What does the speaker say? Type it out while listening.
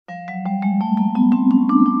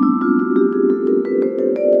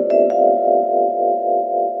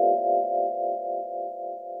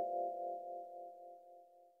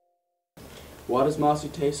Why does Mossy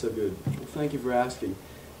taste so good? Well, thank you for asking.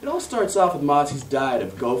 It all starts off with Mossy's diet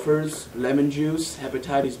of gophers, lemon juice,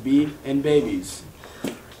 hepatitis B, and babies.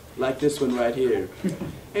 Like this one right here.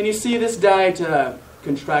 And you see, this diet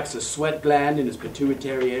contracts a sweat gland in his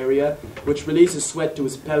pituitary area, which releases sweat to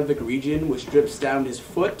his pelvic region, which drips down his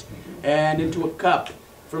foot and into a cup.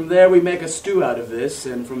 From there we make a stew out of this,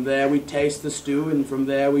 and from there we taste the stew, and from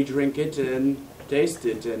there we drink it and taste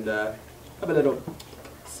it and have a little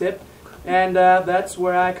sip. And that's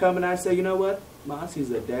where I come and I say, you know what?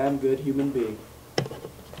 Mossy's a damn good human being.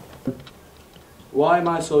 Why am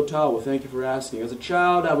I so tall? Well, thank you for asking. As a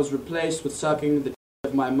child, I was replaced with sucking the teat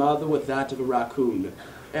of my mother with that of a raccoon.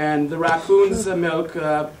 And the raccoon's milk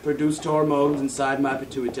produced hormones inside my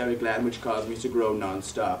pituitary gland, which caused me to grow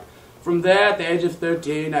non-stop. From there, at the age of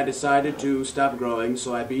 13, I decided to stop growing,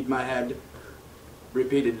 so I beat my head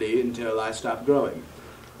repeatedly until I stopped growing.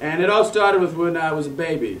 And it all started with when I was a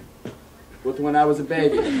baby. With when I was about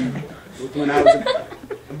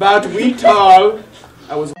a week tall,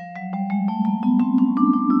 I was...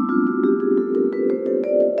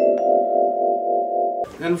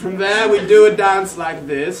 And from there, we do a dance like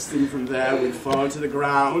this, and from there, we fall to the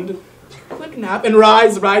ground, quick nap, and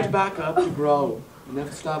rise right back up to grow. I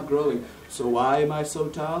never stop growing. So why am I so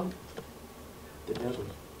tall? The devil.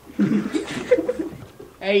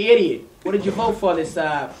 Hey, idiot, what did you vote for this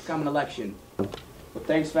coming election? Well,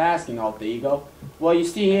 thanks for asking, alter ego. Well, you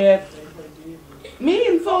see here, me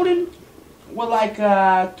and voting were like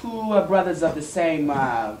two brothers of the same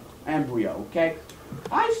embryo, okay?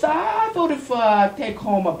 I voted for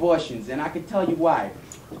take-home abortions, and I can tell you why.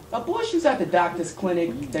 Abortions at the doctor's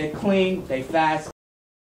clinic, they clean, they fast.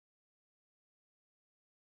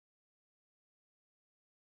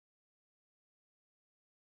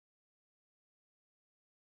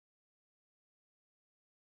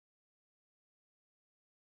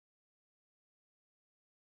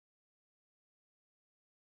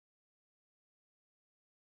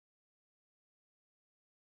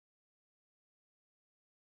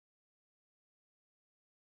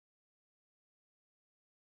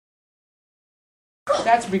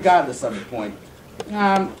 That's regardless of the point.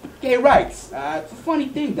 Gay rights. It's a funny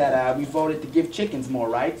thing that we voted to give chickens more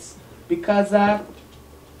rights because they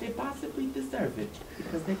possibly deserve it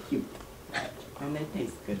because they're cute and they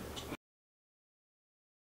taste good.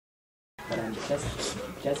 But I'm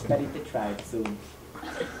just ready to try it soon.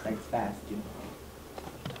 Thanks fast, you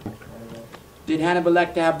know. Did Hannibal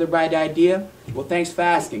Lecter have the right idea? Well, thanks for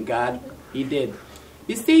asking, God. He did.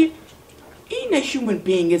 You see, eating a human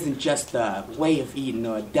being isn't just a way of eating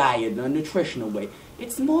or a diet or a nutritional way.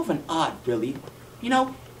 It's more of an art, really. You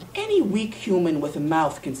know, any weak human with a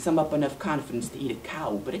mouth can sum up enough confidence to eat a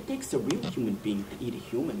cow, but it takes a real human being to eat a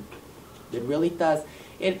human. It really does.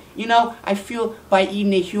 You know, I feel by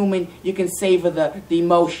eating a human, you can savor the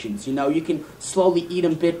emotions, you know. You can slowly eat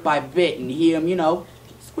him bit by bit and hear him, you know,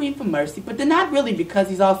 scream for mercy. But they're not really, because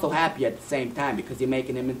he's also happy at the same time because you're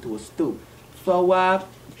making him into a stew. So,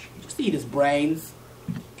 just eat his brains.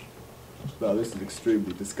 Well, this is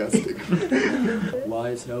extremely disgusting. Why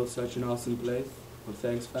is hell such an awesome place? Well,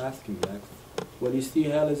 thanks for asking, Lex. Well, you see,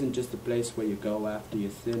 hell isn't just a place where you go after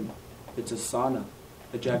you sin. It's a sauna.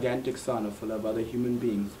 A gigantic sauna full of other human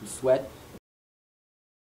beings who sweat.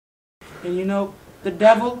 And you know, the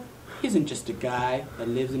devil isn't just a guy that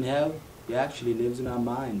lives in hell. He actually lives in our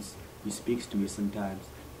minds. He speaks to me sometimes.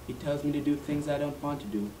 He tells me to do things I don't want to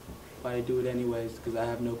do. But I do it anyways because I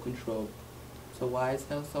have no control. So why is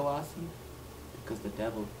hell so awesome? Because the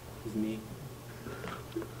devil is me.